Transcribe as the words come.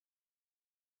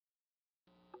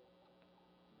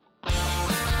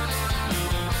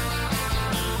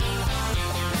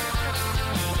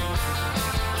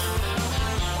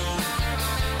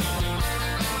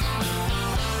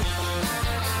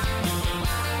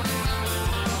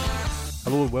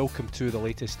Hello and welcome to the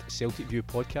latest Celtic View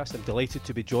Podcast. I'm delighted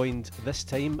to be joined this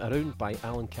time around by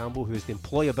Allan Campbell, who is the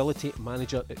Employability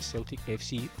Manager at Celtic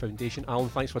FC Foundation. Allan,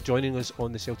 thanks for joining us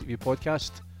on the Celtic View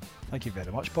Podcast. Thank you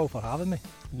very much, Paul, for having me.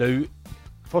 Now,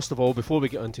 first of all, before we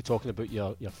get into talking about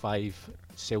your 5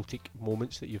 Celtic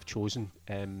moments that you've chosen,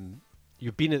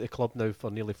 you've been at the club now for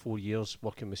nearly 4 years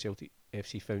working with Celtic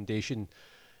FC Foundation.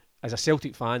 As a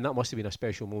Celtic fan, that must have been a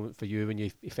special moment for you when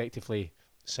you effectively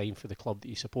signed for the club that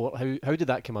you support. How did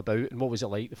that come about, and what was it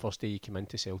like the first day you came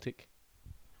into Celtic?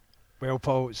 Well,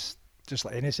 Paul, it's just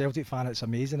like any Celtic fan, it's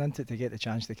amazing, isn't it, to get the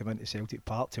chance to come into Celtic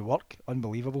Park to work.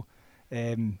 Unbelievable.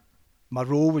 My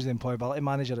role was the Employability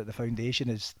Manager at the Foundation.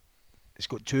 It's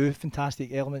got 2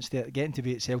 fantastic elements to it. Getting to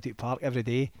be at Celtic Park every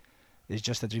day is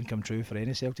just a dream come true for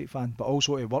any Celtic fan, but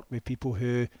also to work with people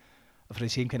who are from the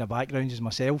same kind of backgrounds as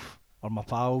myself, or my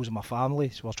pals and my family.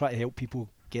 So we're trying to help people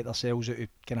get themselves out of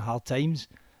kind of hard times,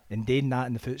 and doing that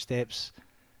in the footsteps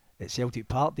at Celtic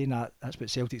Park. Doing that's what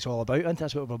Celtic's all about, and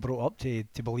that's what we're brought up to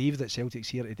believe, that Celtic's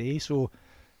here today. So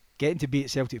getting to be at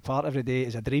Celtic Park every day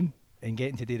is a dream, and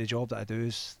getting to do the job that I do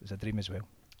is a dream as well.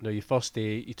 Now, your first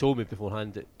day, you told me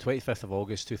beforehand, that 25th of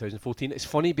August 2014. It's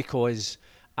funny because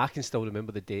I can still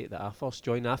remember the date that I first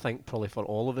joined. I think probably for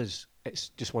all of us, it's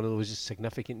just one of those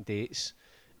significant dates.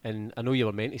 And I know you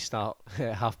were meant to start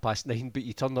at 9:30, but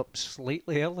you turned up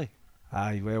slightly early.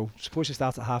 Aye, well, supposed to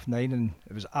start at 9:30, and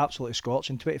it was absolutely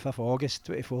scorching. 25th of August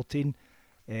 2014,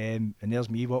 and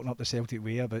there's me walking up the Celtic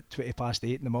Way about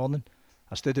 8:20 in the morning.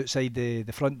 I stood outside the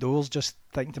front doors just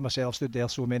thinking to myself, stood there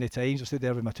so many times. I stood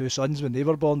there with my 2 sons when they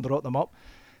were born, brought them up,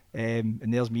 and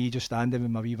there's me just standing with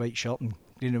my wee white shirt and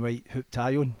green and white hoop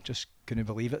tie on. Just couldn't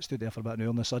believe it. Stood there for about an hour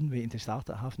in the sun waiting to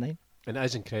start at 9:30. And it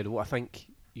is incredible. I think,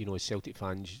 you know, as Celtic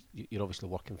fans, you're obviously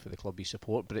working for the club you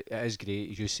support, but it is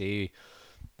great, as you say,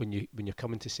 when you're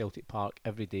coming to Celtic Park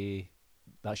every day,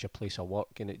 that's your place of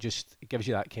work, and it gives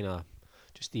you that kind of,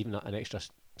 just even an extra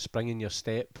spring in your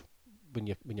step when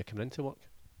you're coming into work.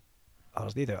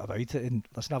 There's no doubt about it. And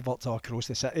listen, I've worked all across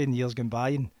the city in years gone by,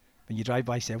 and when you drive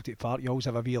by Celtic Park, you always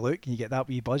have a wee look and you get that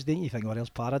wee buzz, don't you? You think, oh, there's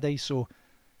paradise. So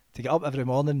to get up every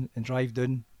morning and drive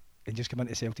down and just come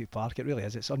into Celtic Park, it really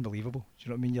is. It's unbelievable. Do you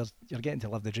know what I mean? You're getting to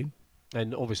live the dream.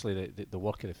 And obviously the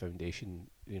work of the foundation,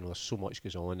 you know, there's so much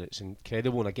goes on. It's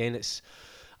incredible, and again,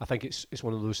 I think it's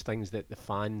one of those things that the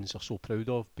fans are so proud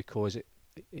of, because it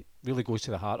really goes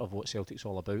to the heart of what Celtic's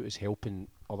all about, is helping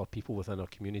other people within our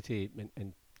community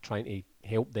and trying to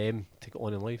help them to get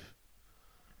on in life.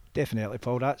 Definitely,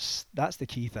 Paul. That's the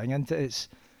key thing, isn't it? It's,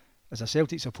 as a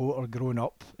Celtic supporter growing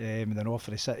up in the north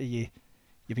of the city,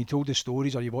 you've been told the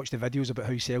stories, or you watch the videos about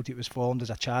how Celtic was formed as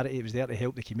a charity. It was there to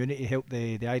help the community, help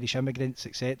the Irish immigrants,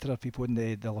 etc., people in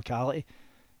the locality.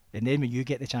 And then when you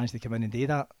get the chance to come in and do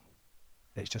that,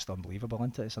 it's just unbelievable,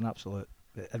 isn't it? It's an absolute,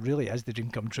 it really is the dream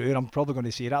come true. And I'm probably going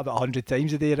to say that about 100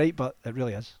 times a day, right? But it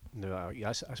really is. No,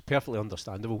 that's perfectly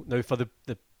understandable. Now, for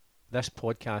this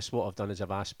podcast, what I've done is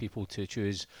I've asked people to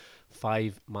choose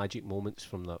 5 magic moments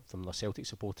from their Celtic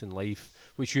supporting life,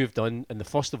 which you've done, and the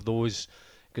first of those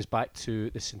goes back to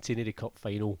the Centenary Cup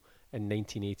final in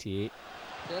 1988.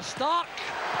 They're stuck.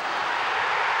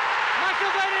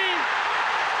 McAvenny.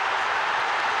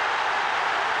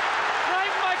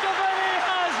 Frank McAvenny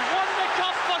has won the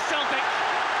cup for Celtic.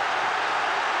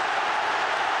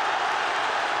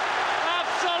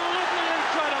 Absolutely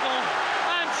incredible.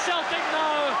 And Celtic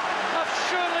now have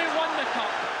surely won the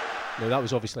cup. Now, that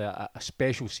was obviously a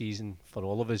special season for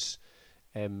all of us.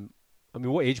 I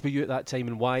mean, what age were you at that time,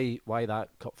 and why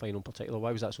that cup final in particular?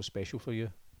 Why was that so special for you?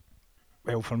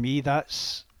 Well, for me, I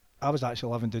was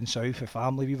actually living down south with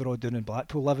family. We were all down in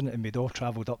Blackpool living, and we'd all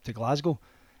travelled up to Glasgow.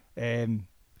 And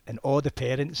all the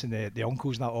parents and the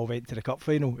uncles and that all went to the cup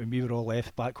final, and we were all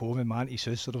left back home in my auntie's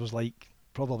house. So there was like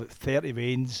probably about 30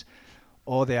 wains,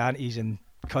 all the aunties and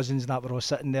cousins and that were all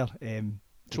sitting there.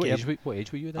 So what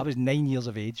age were you then? I was 9 years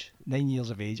of age,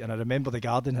 and I remember the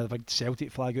garden had a big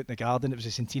Celtic flag out in the garden. It was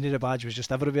a centenary badge, was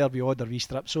just everywhere with all their wee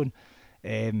strips on,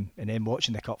 and then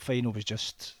watching the cup final was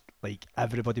just like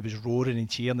everybody was roaring and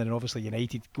cheering, and obviously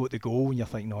United got the goal, and you're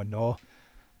thinking, no.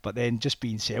 But then just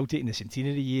being Celtic in the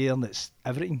centenary year, and it's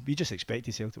everything. We just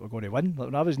expected Celtic were going to win. Like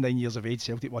when I was 9 years of age,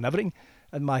 Celtic won everything.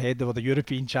 In my head, they were the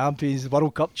European champions, the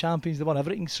World Cup champions, they won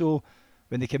everything. So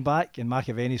when they came back and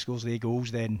McAvenny scores the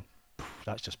goals, then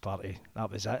that's just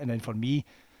that was it. And then for me,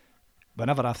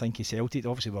 whenever I think of Celtic,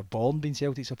 obviously we're born being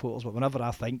Celtic supporters, but whenever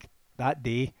I think that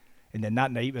day, and then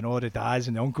that night when all the dads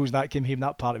and the uncles that came home,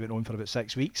 that party went on for about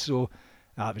 6 weeks. So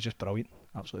it was just brilliant,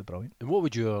 absolutely brilliant. And what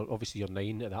would obviously you're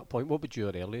 9 at that point, what would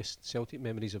your earliest Celtic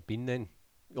memories have been then?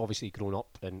 Obviously grown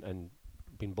up and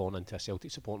been born into a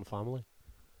Celtic supporting family.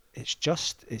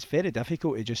 it's very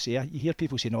difficult to just say. You hear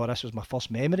people saying, "Oh, this was my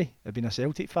first memory of being a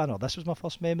Celtic fan," or "This was my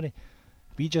first memory."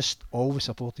 We just always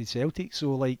supported Celtic.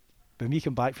 So like when we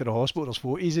come back from the hospital, there's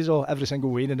photos as all. Every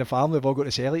single Wayne in the family, we've all got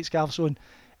the Celtic scarves on.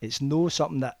 It's no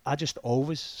something that I just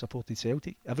always supported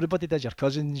Celtic. Everybody did, your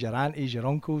cousins, your aunties, your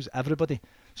uncles, everybody.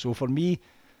 So for me,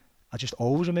 I just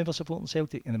always remember supporting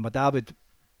Celtic. And then my dad would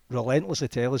relentlessly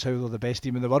tell us how they're the best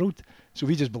team in the world. So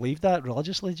we just believed that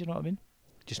religiously, do you know what I mean?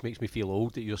 Just makes me feel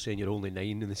old that you're saying you're only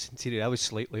 9 in the centenary. I was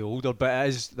slightly older, but it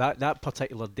is that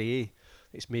particular day,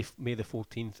 it's May the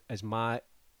 14th, is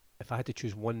if I had to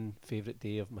choose one favourite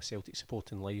day of my Celtic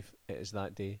supporting life, it is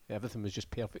that day. Everything was just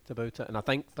perfect about it. And I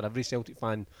think for every Celtic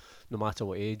fan, no matter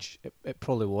what age, it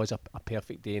probably was a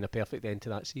perfect day and a perfect end to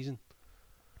that season.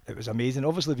 It was amazing.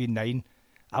 Obviously being 9,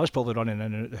 I was probably running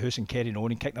in and out the house and carrying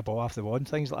on and kicking the ball off the wall and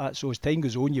things like that. So as time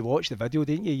goes on, you watch the video,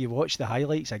 don't you? You watch the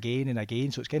highlights again and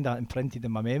again. So it's kind of imprinted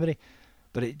in my memory.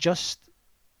 But it just,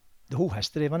 the whole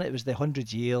history of it, it was the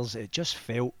 100 years. It just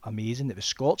felt amazing. It was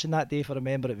scorching that day, if I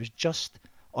remember. It was just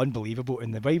unbelievable.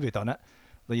 And the way we done it,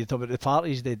 like you talk about the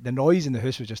parties, the noise in the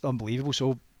house was just unbelievable.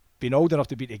 So being old enough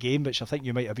to beat the game, which I think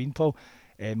you might have been, Paul,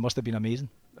 must have been amazing.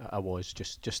 I was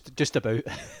just about.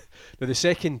 Now the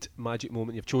second magic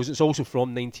moment you've chosen, it's also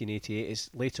from 1988. It's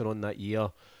later on that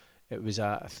year. It was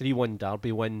a 3-1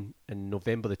 Derby win in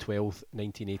November the 12th,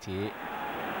 1988.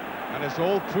 And it's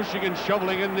all pushing and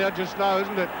shoveling in there just now,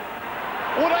 isn't it?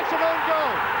 Oh, that's an own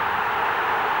goal!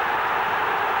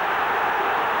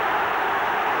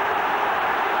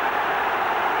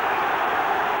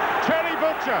 Terry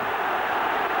Butcher.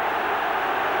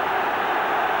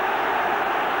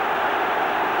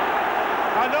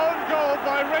 An own goal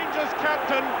by Rangers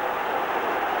captain.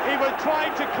 He was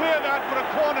trying to clear that for a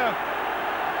corner.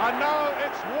 And now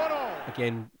it's 1-1.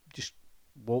 Again, just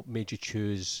what made you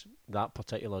choose that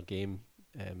particular game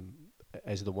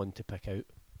as the one to pick out?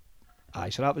 Aye,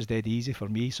 so that was dead easy for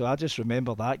me. So I just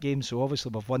remember that game. So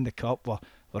obviously we've won the cup.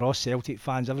 We're all Celtic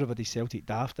fans. Everybody's Celtic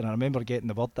daft. And I remember getting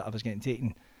the word that I was getting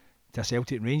taken to a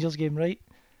Celtic Rangers game, right?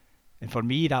 And for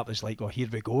me, that was like, oh, here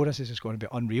we go. This is just going to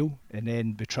be unreal. And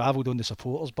then we travelled on the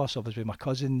supporters bus. I was with my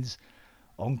cousins,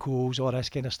 uncles, all this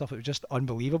kind of stuff. It was just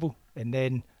unbelievable. And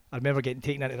then I remember getting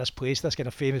taken into this place, this kind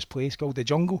of famous place called the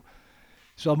Jungle.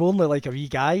 So I'm only like a wee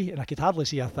guy and I could hardly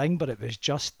see a thing, but it was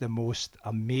just the most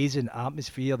amazing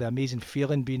atmosphere, the amazing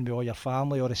feeling being with all your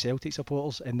family, all the Celtic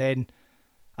supporters. And then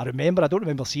I don't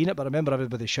remember seeing it, but I remember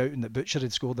everybody shouting that Butcher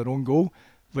had scored their own goal,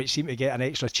 which seemed to get an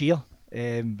extra cheer,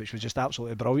 which was just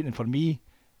absolutely brilliant. And for me,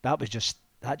 that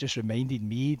just reminded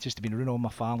me just to be around all my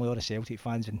family, all the Celtic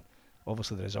fans, and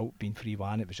obviously the result being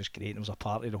 3-1, it was just great. And it was a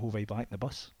party the whole way back in the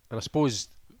bus. And I suppose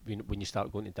when you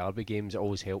start going to derby games, it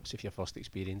always helps if your first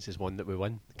experience is one that we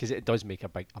win, because it does make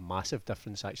a massive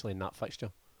difference actually in that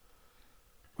fixture.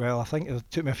 Well, I think it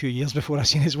took me a few years before I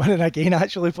seen us winning again,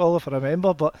 actually, Paul, if I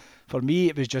remember. But for me,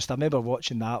 it was just, I remember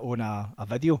watching that on a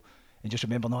video and just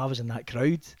remember, I was in that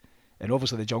crowd. And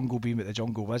obviously the Jungle being what the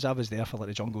Jungle was, I was there for like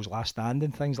the Jungle's last stand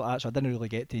and things like that, so I didn't really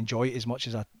get to enjoy it as much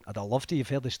as I'd love to. You've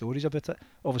heard the stories about it.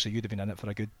 Obviously you'd have been in it for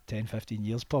a good 10-15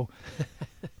 years, Paul.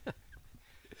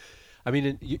 I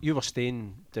mean, you were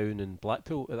staying down in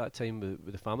Blackpool at that time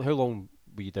with the family. How long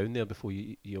were you down there before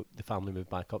the family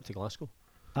moved back up to Glasgow?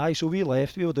 Aye, so we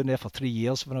left. We were down there for 3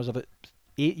 years. When I was about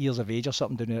 8 years of age or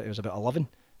something down there, it was about 11.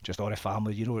 Just all the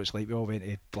family, you know what it's like. We all went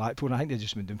to Blackpool and I think they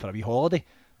just went down for a wee holiday.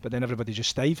 But then everybody just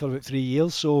stayed for about 3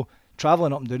 years. So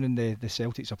travelling up and down in the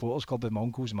Celtic Supporters Club with my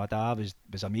uncles and my dad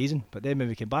was amazing. But then when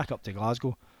we came back up to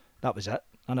Glasgow, that was it.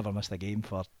 I never missed a game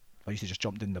I used to just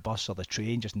jump down the bus or the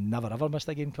train, just never ever missed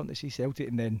a game coming to see Celtic.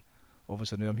 And then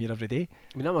obviously now I'm here every day.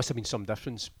 I mean, that must have been some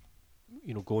difference,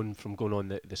 you know, going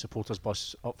on the supporters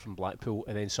bus up from Blackpool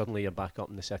and then suddenly you're back up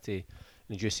in the city.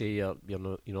 And as you say,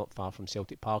 you're not far from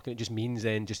Celtic Park, and it just means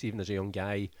then, just even as a young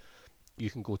guy, you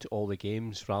can go to all the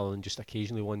games rather than just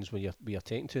occasionally ones when you're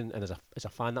taken to. And as a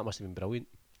fan, that must have been brilliant.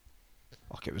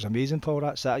 Okay, it was amazing, Paul.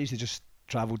 That's it. I used to just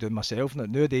travel down myself.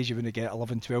 And nowadays you wouldn't get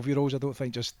 11, 12-year-olds, I don't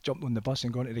think, just jumping on the bus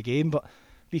and going to the game. But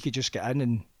we could just get in,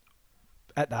 and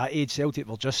at that age, Celtic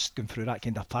were just going through that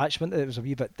kind of attachment. It was a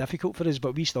wee bit difficult for us,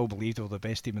 but we still believed we were the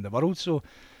best team in the world. So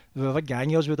we were a big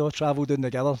gang of us, we'd all travel down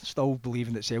together, still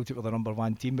believing that Celtic were the number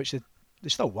one team, which they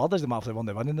still were. Doesn't matter if they won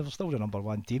the winning, they were still the number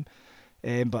one team.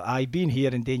 But I've been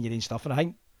here and doing your own stuff, and I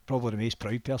think probably the most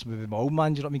proud person would be my old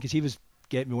man, do you know what I mean? Because he was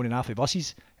getting me on and off of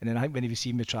buses, and then I think when he was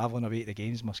seeing me travelling away to the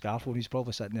games, my scarf on, he's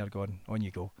probably sitting there going, on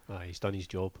you go. He's done his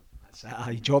job. That's it,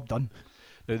 aye, job done.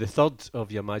 Now the third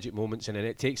of your magic moments, and then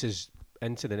it takes us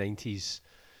into the 90s.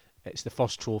 It's the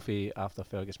first trophy after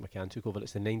Fergus McCann took over.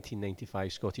 It's the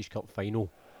 1995 Scottish Cup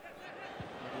final.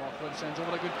 Auckland sends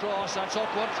over a good cross, that's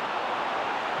awkward.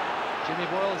 Jimmy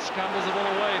Boyle scrambles the ball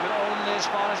away, but only as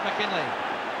far as McKinley.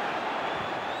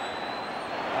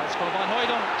 That's for Van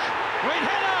Hooijdonk. Great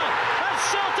header! And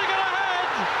Celtic are ahead!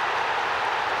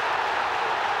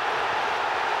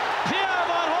 Pierre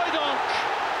Van Hooijdonk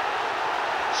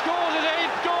scores his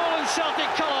 8th goal in Celtic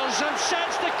colours and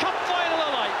sets the cup final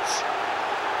alight.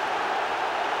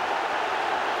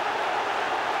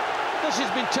 This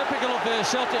has been typical of the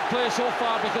Celtic play so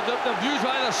far, because the views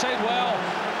on either side well.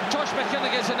 Josh McKinley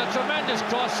gets in a tremendous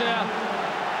cross there,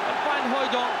 and Van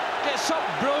Hooijdonk gets up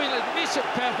brilliantly, meets it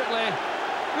perfectly,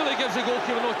 really gives the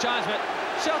goalkeeper no chance. But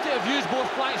Celtic have used both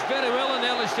flanks very well in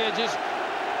the early stages,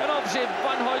 and obviously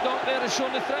Van Hooijdonk there has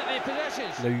shown the threat that he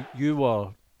possesses. Now, you were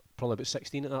probably about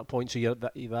 16 at that point, so you're at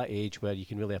that age where you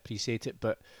can really appreciate it,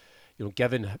 but you know,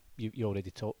 given you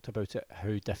already talked about it,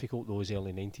 how difficult those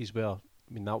early 90s were,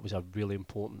 I mean, that was a really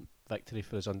important victory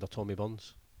for us under Tommy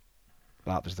Burns.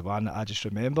 That was the one that I just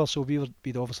remember. So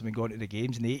we'd obviously been going to the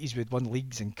games in the 80s, we'd won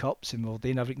leagues and cups and we were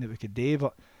doing everything that we could do,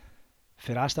 but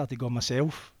for I started going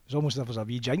myself, it was almost as if I was a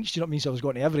wee jinx, do you know what I mean? So I was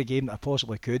going to every game that I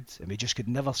possibly could, and we just could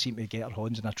never seem to get our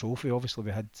hands on a trophy. Obviously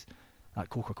we had that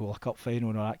Coca-Cola Cup final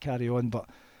and all that carry on, but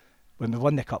when we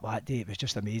won the cup that day, it was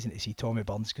just amazing to see Tommy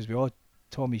Burns, because we all,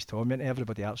 Tommy's Tommy, and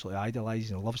everybody absolutely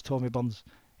idolises and loves Tommy Burns.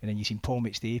 And then you seen Paul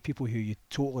McStay, people who you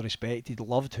totally respected,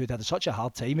 loved, who'd had such a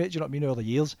hard time at it, do you know what I mean, over the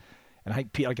years. And I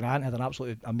think Peter Grant had an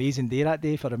absolutely amazing day that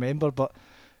day, if I remember. But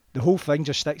the whole thing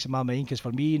just sticks in my mind, because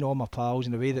for me and all my pals,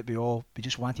 and the way that we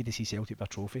just wanted to see Celtic with a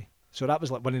trophy. So that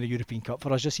was like winning the European Cup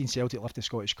for us. Just seeing Celtic lift the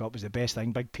Scottish Cup was the best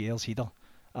thing. Big Piers header,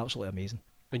 absolutely amazing.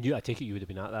 And I take it you would have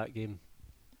been at that game?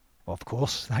 Well, of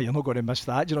course, you're not going to miss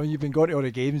that. You know, you've been going to all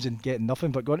the games and getting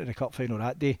nothing, but going to the cup final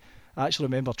that day, I actually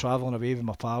remember travelling away with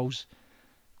my pals,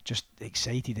 just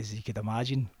excited as you could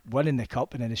imagine, winning the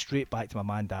cup, and then straight back to my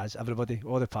man Daz, everybody,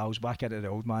 all the pals, back into the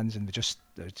old man's, and just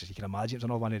you can imagine, it was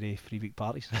another one of the 3-week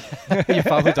parties. You've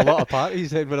had a lot of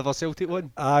parties then whenever Celtic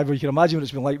won. Aye, well, you can imagine what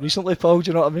it's been like recently, Paul, do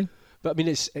you know what I mean? But I mean,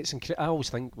 it's I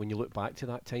always think when you look back to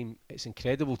that time, it's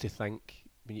incredible to think,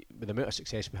 with the amount of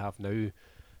success we have now,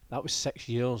 that was 6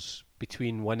 years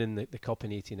between winning the cup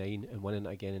in 89 and winning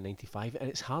it again in 95, and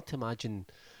it's hard to imagine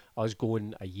us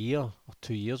going a year or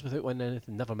 2 years without winning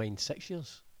anything, never mind 6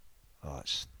 years. Oh,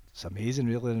 it's amazing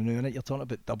really, isn't it? You're talking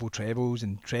about double trebles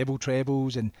and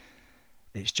trebles, and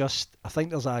it's just, I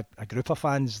think there's a group of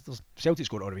fans, Celtic's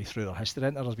going all the way through their history,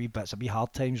 and there's wee bits of wee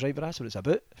hard times, right, but that's what it's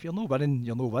about. If you're no winning,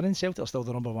 you're no winning. Celtic are still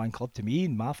the number one club to me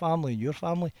and my family and your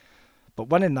family, but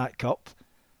winning that cup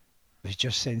was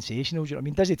just sensational, do you know what I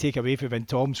mean? Does it take away from when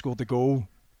Tom scored the goal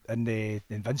in the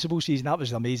Invincible season? That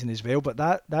was amazing as well, but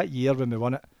that year when we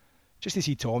won it, just to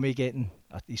see Tommy getting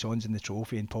his hands in the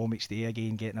trophy, and Paul McStay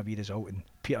again getting a wee result, and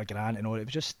Peter Grant and all, it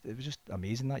was just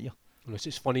amazing that year. And it's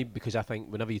just funny, because I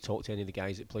think whenever you talk to any of the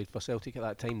guys that played for Celtic at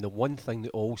that time, the one thing they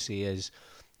all say is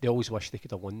they always wish they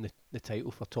could have won the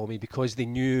title for Tommy, because they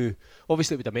knew,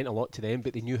 obviously it would have meant a lot to them,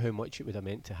 but they knew how much it would have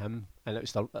meant to him, and it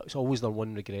was always their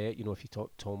one regret. You know, if you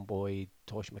talk Tom Boyd,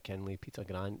 Tosh McKinley, Peter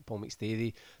Grant, Paul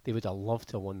McStay, they would have loved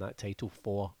to have won that title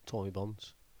for Tommy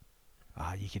Burns.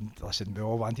 You can listen, we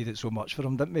all wanted it so much for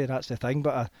him, didn't we? That's the thing,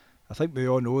 but I think we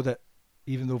all know that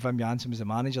even though Wim Jansen was the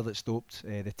manager that stopped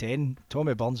the 10,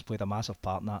 Tommy Burns played a massive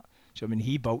part in that. So I mean,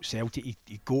 he built Celtic, he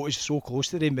got us so close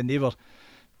to them when they were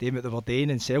doing what they were doing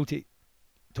in Celtic.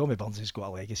 Tommy Burns has got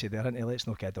a legacy there, hasn't he? Let's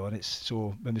not kid on it.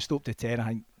 So when we stopped to 10, I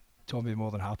think Tommy was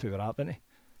more than happy with that, wasn't he?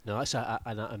 No, that's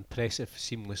an impressive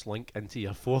seamless link into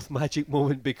your fourth magic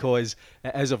moment, because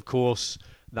it is, of course,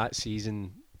 that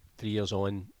season 3 years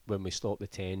on, when we stopped the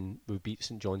 10, we beat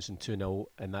St Johnstone 2-0,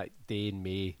 and that day in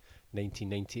May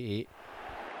 1998.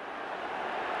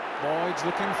 Boyd's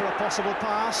looking for a possible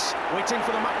pass, waiting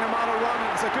for the McNamara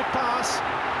run. It's a good pass.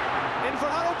 In for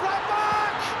Harold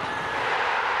Bradback!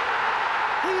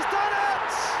 He's done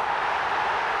it!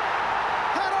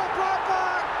 Harold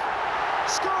Bradback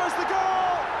scores the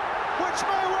goal, which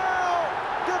may well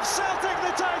give Celtic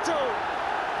the title.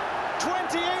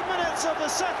 28 minutes of the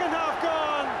second half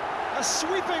gone. A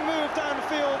sweeping move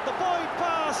downfield, the Boyd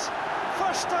pass,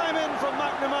 first time in from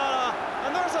McNamara,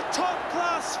 and there's a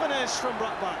top-class finish from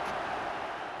Bradback.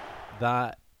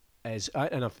 That is,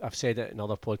 and I've said it in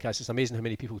other podcasts, it's amazing how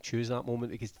many people choose that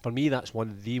moment, because for me that's one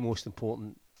of the most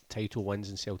important title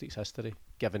wins in Celtic's history,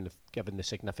 given the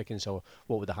significance of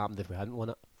what would have happened if we hadn't won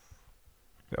it.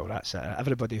 Well, that's it.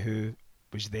 Everybody who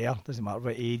was there, doesn't matter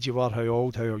what age you were, how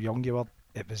old, how young you were,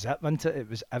 it was it, wasn't it? It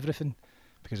was everything.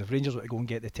 Because if Rangers were to go and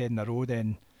get the 10 in a row,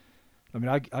 then I mean,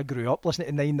 I grew up listening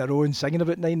to 9 in a row and singing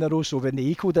about 9 in a row, so when they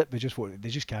equalled it, they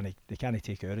can't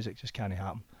take ours, it just can't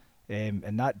happen.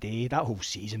 And that day, that whole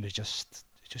season was just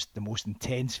just the most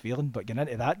intense feeling. But getting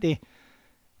into that day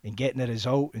and getting the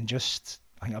result, and just,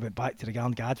 I think I went back to the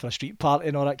Garngad for a street party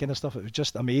and all that kind of stuff. It was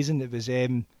just amazing. It was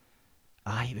it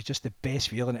was just the best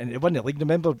feeling. And it won the league.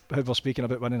 Remember how we're speaking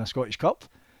about winning a Scottish Cup?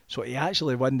 So he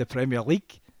actually won the Premier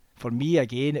League. For me,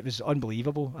 again, it was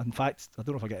unbelievable. In fact, I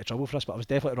don't know if I get in trouble for this, but I was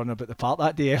definitely running about the park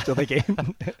that day after the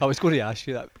game. I was going to ask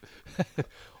you that.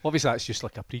 Obviously, that's just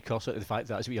like a precursor to the fact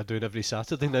that that's what you're doing every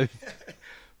Saturday now.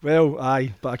 Well,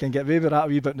 aye, but I can get away with that a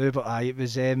wee bit now. But aye, it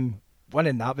was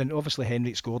winning that one. Obviously,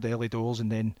 Henrik scored early doors,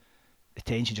 and then the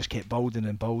tension just kept building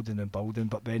and building and building.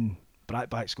 But when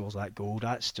Brackback scores that goal,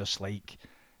 that's just like...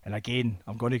 And again,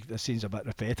 this seems a bit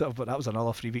repetitive, but that was another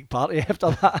 3-week party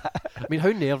after that. I mean, how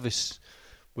nervous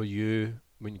were you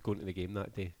when you go into the game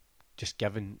that day? Just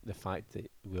given the fact that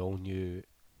we all knew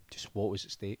just what was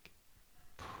at stake.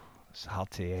 It's hard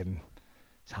to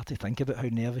think about how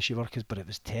nervous you were, but it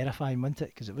was terrifying, wasn't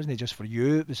it? Because it wasn't just for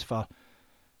you; it was for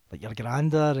like your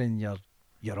granda and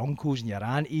your uncles and your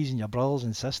aunties and your brothers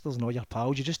and sisters and all your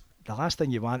pals. The last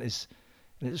thing you want is,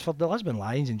 and it was for the Lisbon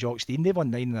Lions and Jock Stein. They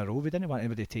won 9 in a row. We didn't want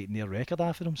anybody taking their record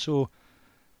after them, so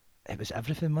it was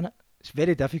everything, wasn't it? It's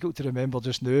very difficult to remember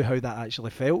just now how that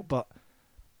actually felt, but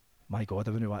my God,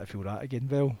 I wouldn't want to feel that again.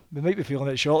 Well, we might be feeling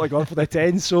it shortly going for the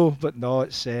 10, but no,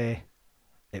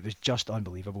 it was just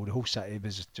unbelievable. The whole city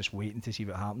was just waiting to see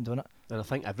what happened, wasn't it? And I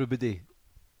think everybody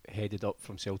headed up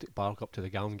from Celtic Park up to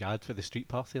the Garngad for the street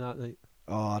party that night.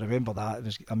 Oh, I remember that. It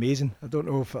was amazing. I don't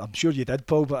know if... I'm sure you did,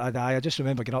 Paul, but I just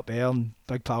remember getting up there and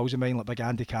big pals of mine like Big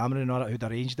Andy Cameron and all that who'd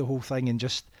arranged the whole thing, and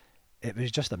just... It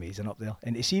was just amazing up there.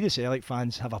 And to see the Celtic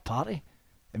fans have a party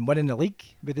and winning the league,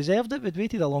 we deserved it. We'd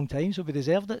waited a long time, so we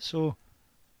deserved it. So,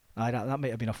 that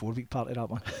might have been a 4-week party, that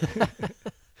one.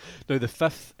 Now, the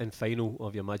fifth and final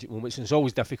of your magic moments, and it's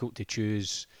always difficult to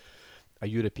choose a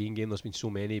European game. There's been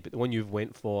so many, but the one you've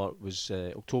went for was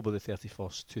October the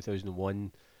 31st,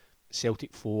 2001,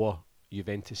 Celtic 4,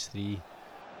 Juventus 3. Here's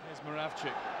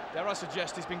Moravcik. Dare I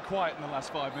suggest he's been quiet in the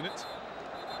last 5 minutes.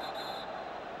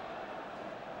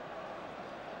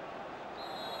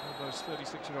 All those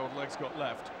 36-year-old legs got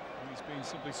left. And he's been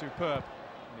simply superb.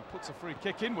 And he puts a free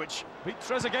kick in, which beats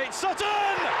Trezeguet. Sutton!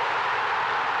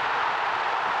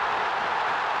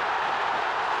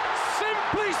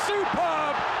 Simply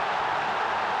superb!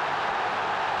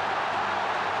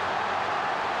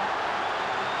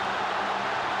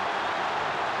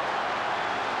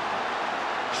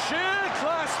 Sheer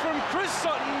class from Chris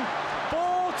Sutton,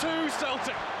 4-2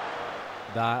 Celtic.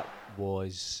 That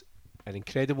was an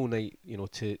incredible night,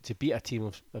 to beat a team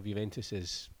of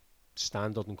Juventus's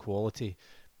standard and quality,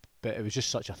 but it was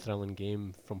just such a thrilling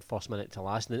game from first minute to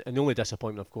last, and the only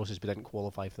disappointment, of course, is we didn't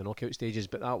qualify for the knockout stages,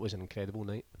 but that was an incredible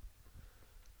night.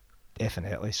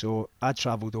 Definitely. So I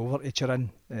travelled over to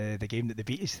Turin, the game that they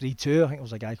beat us 3-2. I think it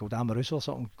was a guy called Amaruso or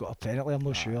something, got a penalty, I'm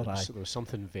not sure. There was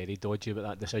something very dodgy about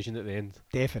that decision at the end.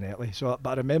 Definitely. So,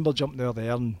 but I remember jumping there,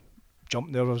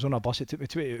 I was on a bus, it took me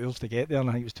 20 hours to get there, and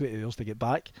I think it was 20 hours to get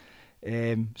back.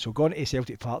 So gone to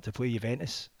Celtic Park to play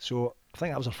Juventus. So I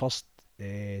think that was our first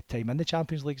time in the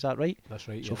Champions League, is that right? That's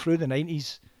right, So through the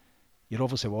 90s, you're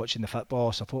obviously watching the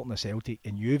football, supporting the Celtic,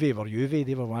 and Juve,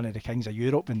 they were one of the kings of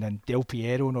Europe, and then Del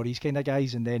Piero and all these kind of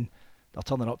guys, and then they're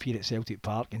turning up here at Celtic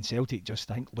Park, and Celtic just,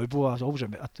 I think Lubo, I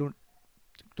don't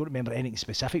remember anything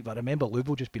specific, but I remember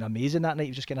Lubo just being amazing that night.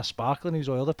 He was just kind of sparkling, he was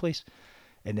all over the place.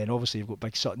 And then obviously you've got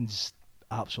Big Sutton's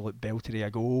absolute belter of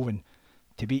a goal, and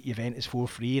to beat Juventus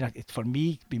 4-3, and for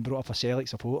me, being brought up a Celtic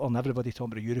supporter and everybody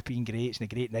talking about the European greats and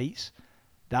the great nights,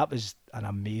 that was an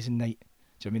amazing night.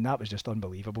 So I mean, that was just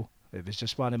unbelievable. It was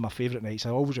just one of my favourite nights.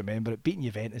 I always remember it, beating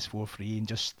Juventus 4-3, and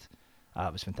just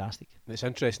it was fantastic. And it's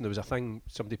interesting, there was a thing,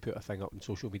 somebody put a thing up on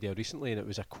social media recently, and it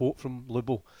was a quote from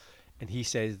Lubo, and he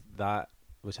said that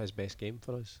was his best game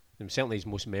for us. And certainly his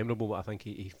most memorable, but I think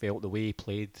he felt the way he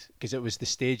played, because it was the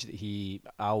stage that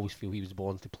I always feel he was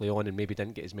born to play on, and maybe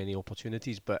didn't get as many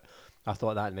opportunities, but I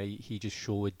thought that night he just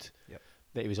showed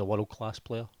that he was a world-class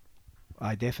player.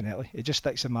 Aye, definitely. It just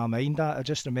sticks in my mind, that. I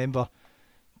just remember,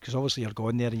 because obviously you're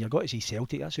going there and you've got to see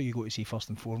Celtic, that's who you go to see first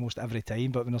and foremost every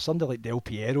time, but when there's somebody like Del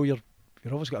Piero, you're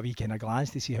always got a wee kind of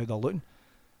glance to see how they're looking.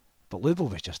 But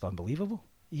Lubo was just unbelievable.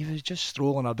 He was just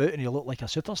strolling about and he looked like a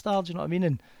superstar, do you know what I mean?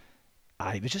 And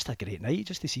it was just a great night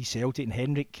just to see Celtic, and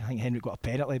Henrik, I think Henrik got a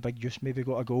penalty, Big Juice maybe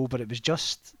got a goal, but it was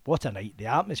just, what a night. The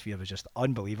atmosphere was just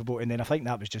unbelievable, and then I think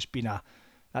that was just been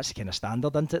that's the kind of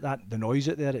standard, isn't it? That the noise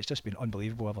out there, it's just been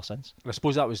unbelievable ever since. And I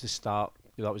suppose that was the start,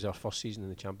 that was our first season in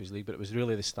the Champions League, but it was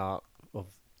really the start of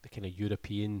the kind of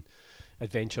European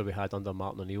adventure we had under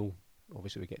Martin O'Neill.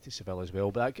 Obviously we get to Seville as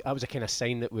well, but that was a kind of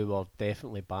sign that we were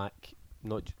definitely back,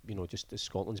 not just as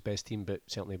Scotland's best team, but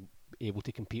certainly able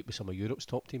to compete with some of Europe's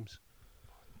top teams.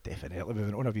 Definitely, we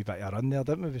went on a wee bit of a run there,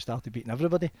 didn't we? We started beating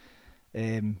everybody.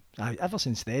 Ever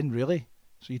since then, really.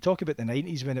 So you talk about the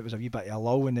 90s when it was a wee bit of a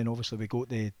lull, and then obviously we got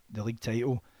the league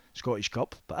title, Scottish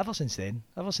Cup. But ever since then,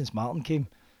 ever since Martin came,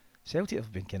 Celtic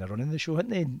have been kind of running the show,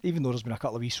 haven't they? Even though there's been a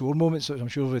couple of wee sore moments, which I'm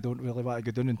sure we don't really want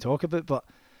to go down and talk about, but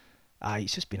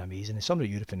it's just been amazing. And some of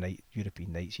the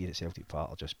European nights here at Celtic Park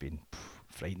have just been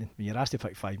frightening. When you're asked to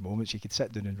pick 5 moments, you could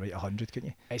sit down and write 100, couldn't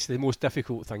you? It's the most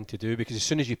difficult thing to do, because as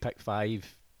soon as you pick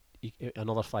 5,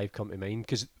 another 5 come to mind.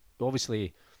 Because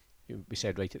obviously, we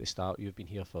said right at the start, you've been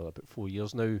here for about 4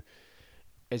 years now.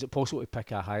 Is it possible to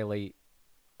pick a highlight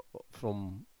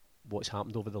from what's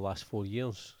happened over the last 4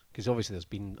 years? Because obviously there's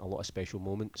been a lot of special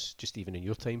moments, just even in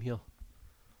your time here.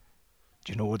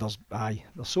 Do you know, there's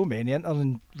so many,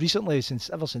 and recently,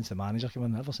 ever since the manager came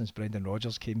in, ever since Brendan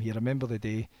Rodgers came here, I remember the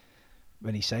day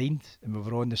when he signed and we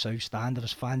were on the South Stand, there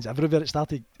was fans everywhere. It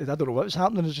started, I don't know what was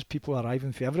happening, there was just people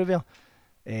arriving from everywhere.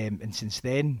 And since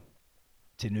then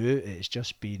to now,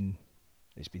 it's been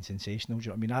sensational. Do you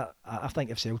know what I mean? I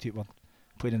think if Celtic were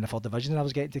playing in the 3rd division and I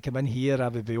was getting to come in here, I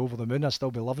would be over the moon. I'd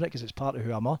still be loving it because it's part of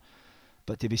who I'm at.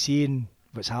 But to be seeing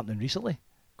what's happening recently,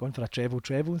 going for a treble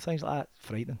and things like that,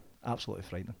 frightening, absolutely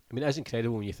frightening. I mean, it is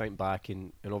incredible when you think back,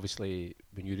 and obviously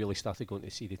when you really started going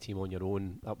to see the team on your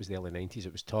own, that was the early 90s,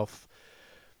 it was tough.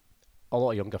 A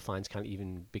lot of younger fans can't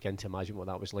even begin to imagine what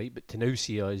that was like, but to now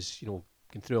see us,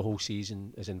 going through a whole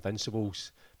season as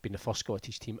Invincibles, being the first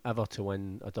Scottish team ever to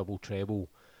win a double treble,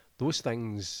 those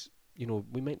things,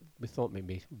 we thought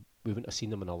maybe we wouldn't have seen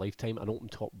them in a lifetime. An open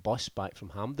top bus back from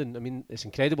Hampden. I mean, it's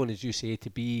incredible, and as you say, to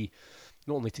be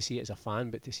not only to see it as a fan,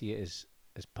 but to see it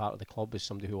as part of the club, as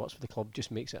somebody who works for the club,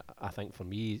 just makes it, I think, for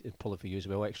me, and probably for you as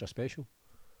well, extra special.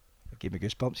 It gave me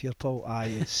goosebumps here, Paul.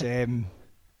 It's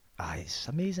it's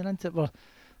amazing, isn't it?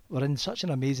 We're in such an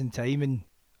amazing time, and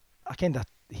I kind of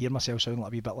hear myself sound like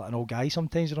a wee bit like an old guy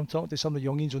sometimes when I'm talking to some of the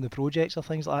youngins on the projects or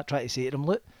things like that, try to say to them,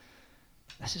 look,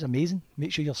 this is amazing.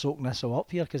 Make sure you're soaking this all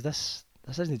up here, because this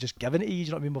isn't just given it to you. Do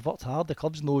you know what I mean? We've worked hard. The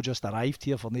club's no just arrived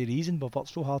here for no reason. We've worked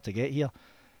so hard to get here,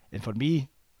 and for me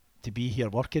to be here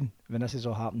working when this is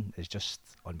all happening is just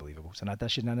unbelievable. It's an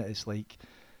addition in it. It's like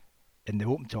in the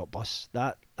open top bus,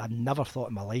 that I never thought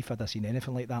in my life I'd have seen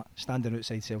anything like that. Standing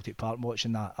outside Celtic Park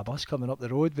watching a bus coming up the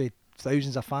road with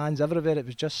thousands of fans everywhere, it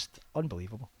was just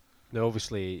unbelievable. Now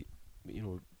obviously,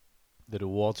 the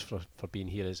rewards for being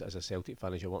here as a Celtic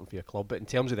fan as you're working for your club, but in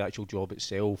terms of the actual job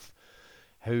itself,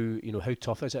 how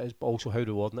tough is it, but also how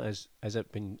rewarding it is. Is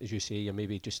it been, as you say, you're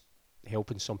maybe just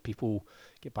helping some people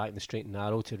get back in the straight and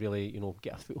narrow to really,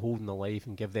 get a foothold in their life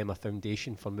and give them a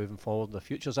foundation for moving forward in their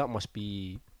futures? That must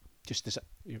be, just as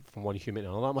from one human to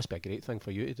another, that must be a great thing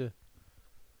for you to do.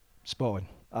 Spot on,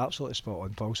 absolutely spot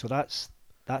on, Paul. So that's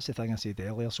the thing I said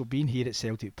earlier. So being here at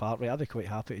Celtic Park, right, I'd be quite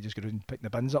happy to just go around and pick the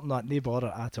bins up and that, no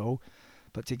bother at all.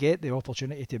 But to get the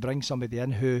opportunity to bring somebody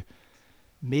in who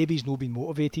maybe's not been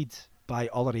motivated by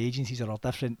other agencies or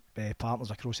different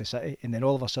partners across the city, and then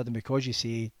all of a sudden, because you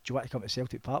say, do you want to come to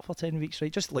Celtic Park for 10 weeks,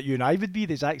 right, just like you and I would be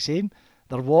the exact same,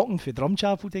 they're walking for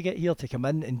Drumchapel to get here to come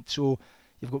in, and so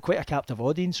you've got quite a captive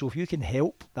audience. So if you can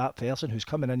help that person who's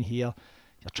coming in here,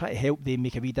 you're trying to help them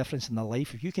make a wee difference in their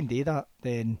life. If you can do that,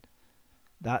 then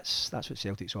that's what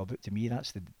Celtic's all about to me.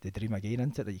 That's the dream again,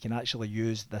 isn't it? That you can actually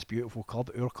use this beautiful club,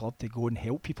 our club, to go and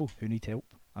help people who need help.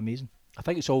 Amazing. I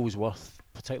think it's always worth,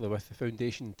 particularly with the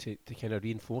foundation, to kind of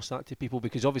reinforce that to people,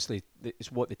 because obviously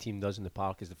it's what the team does in the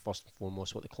park is the first and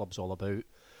foremost what the club's all about.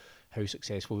 How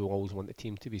successful, we always want the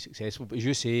team to be successful. But as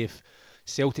you say, if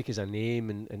Celtic is a name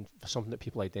and something that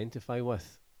people identify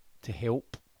with, to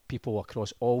help people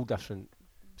across all different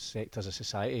sectors of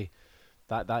society,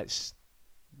 that's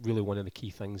really one of the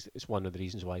key things. It's one of the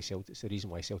reasons why it's the reason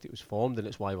why Celtic was formed, and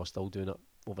it's why we're still doing it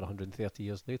over 130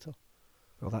 years later.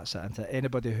 Well, that's it, isn't it?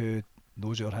 Anybody who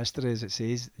knows our history, as it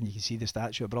says, and you can see the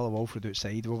statue of Brother Wilfred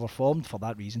outside, we were formed for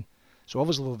that reason. So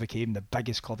obviously we became the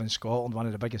biggest club in Scotland, one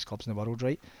of the biggest clubs in the world,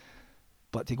 right?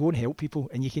 But to go and help people,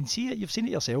 and you can see it, you've seen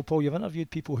it yourself, Paul, you've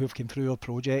interviewed people who've come through our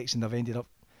projects and they've ended up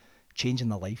changing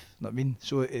their life, you know what I mean?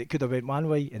 So it could have went one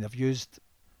way, and they've used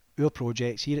our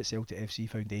projects here at Celtic FC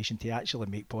Foundation to actually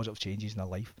make positive changes in their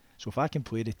life. So if I can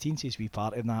play the teensy wee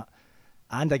part in that,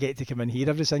 and I get to come in here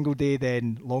every single day,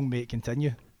 then long may it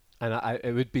continue. And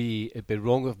it'd be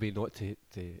wrong of me not to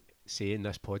say in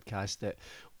this podcast that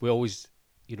we always,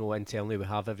 internally we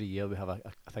have every year, we have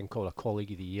a thing called a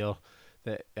colleague of the year,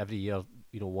 that every year,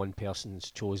 one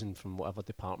person's chosen from whatever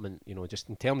department, just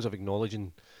in terms of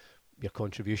acknowledging your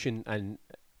contribution. And,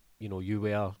 you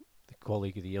were the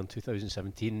colleague of the year in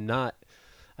 2017. And that,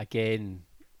 again,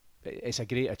 it's a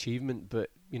great achievement, but,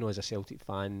 as a Celtic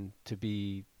fan, to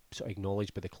be sort of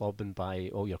acknowledged by the club and by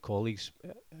all your colleagues.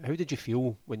 How did you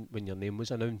feel when your name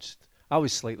was announced? I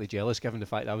was slightly jealous given the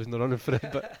fact that I wasn't running for it,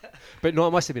 but no,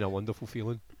 it must have been a wonderful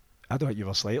feeling. I don't think you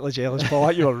were slightly jealous, Paul. I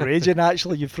think you were raging,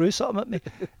 actually. You threw something at me.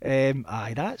 Again,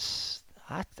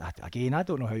 I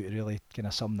don't know how to really kind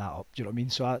of sum that up. Do you know what I mean?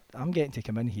 So I'm getting to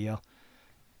come in here,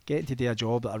 getting to do a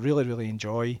job that I really, really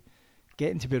enjoy,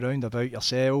 getting to be round about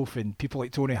yourself and people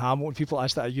like Tony Hamilton, people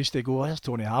like that I used to go, there's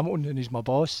Tony Hamilton and he's my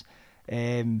boss,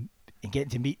 and getting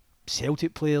to meet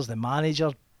Celtic players, the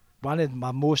manager. One of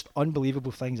my most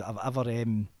unbelievable things that I've ever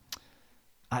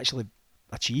actually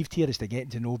achieved here is to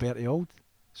get to know Bertie Auld.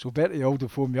 So Bertie Auld will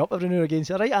phone me up every now and again and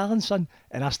say, right, Allan, son,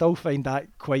 and I still find that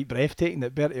quite breathtaking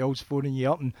that Bertie Auld's phoning you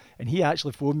up, and he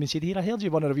actually phoned me and said, here, I heard you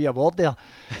won a wee award there.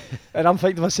 And I'm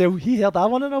thinking to myself, he heard I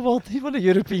won an award, he won a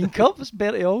European Cup, it's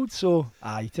Bertie Auld. So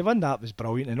to win that was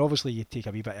brilliant, and obviously you take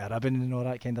a wee bit of ribbon and all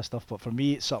that kind of stuff, but for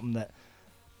me it's something that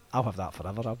I'll have that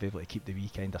forever. I'll be able to keep the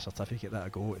wee kind of certificate that I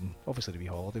got, and obviously the wee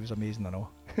holiday was amazing and all.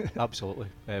 Absolutely.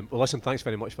 Well, listen, thanks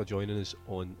very much for joining us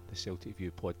on the Celtic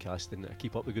View podcast, and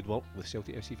keep up the good work with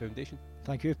Celtic FC Foundation.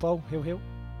 Thank you, Paul. Hail, hail.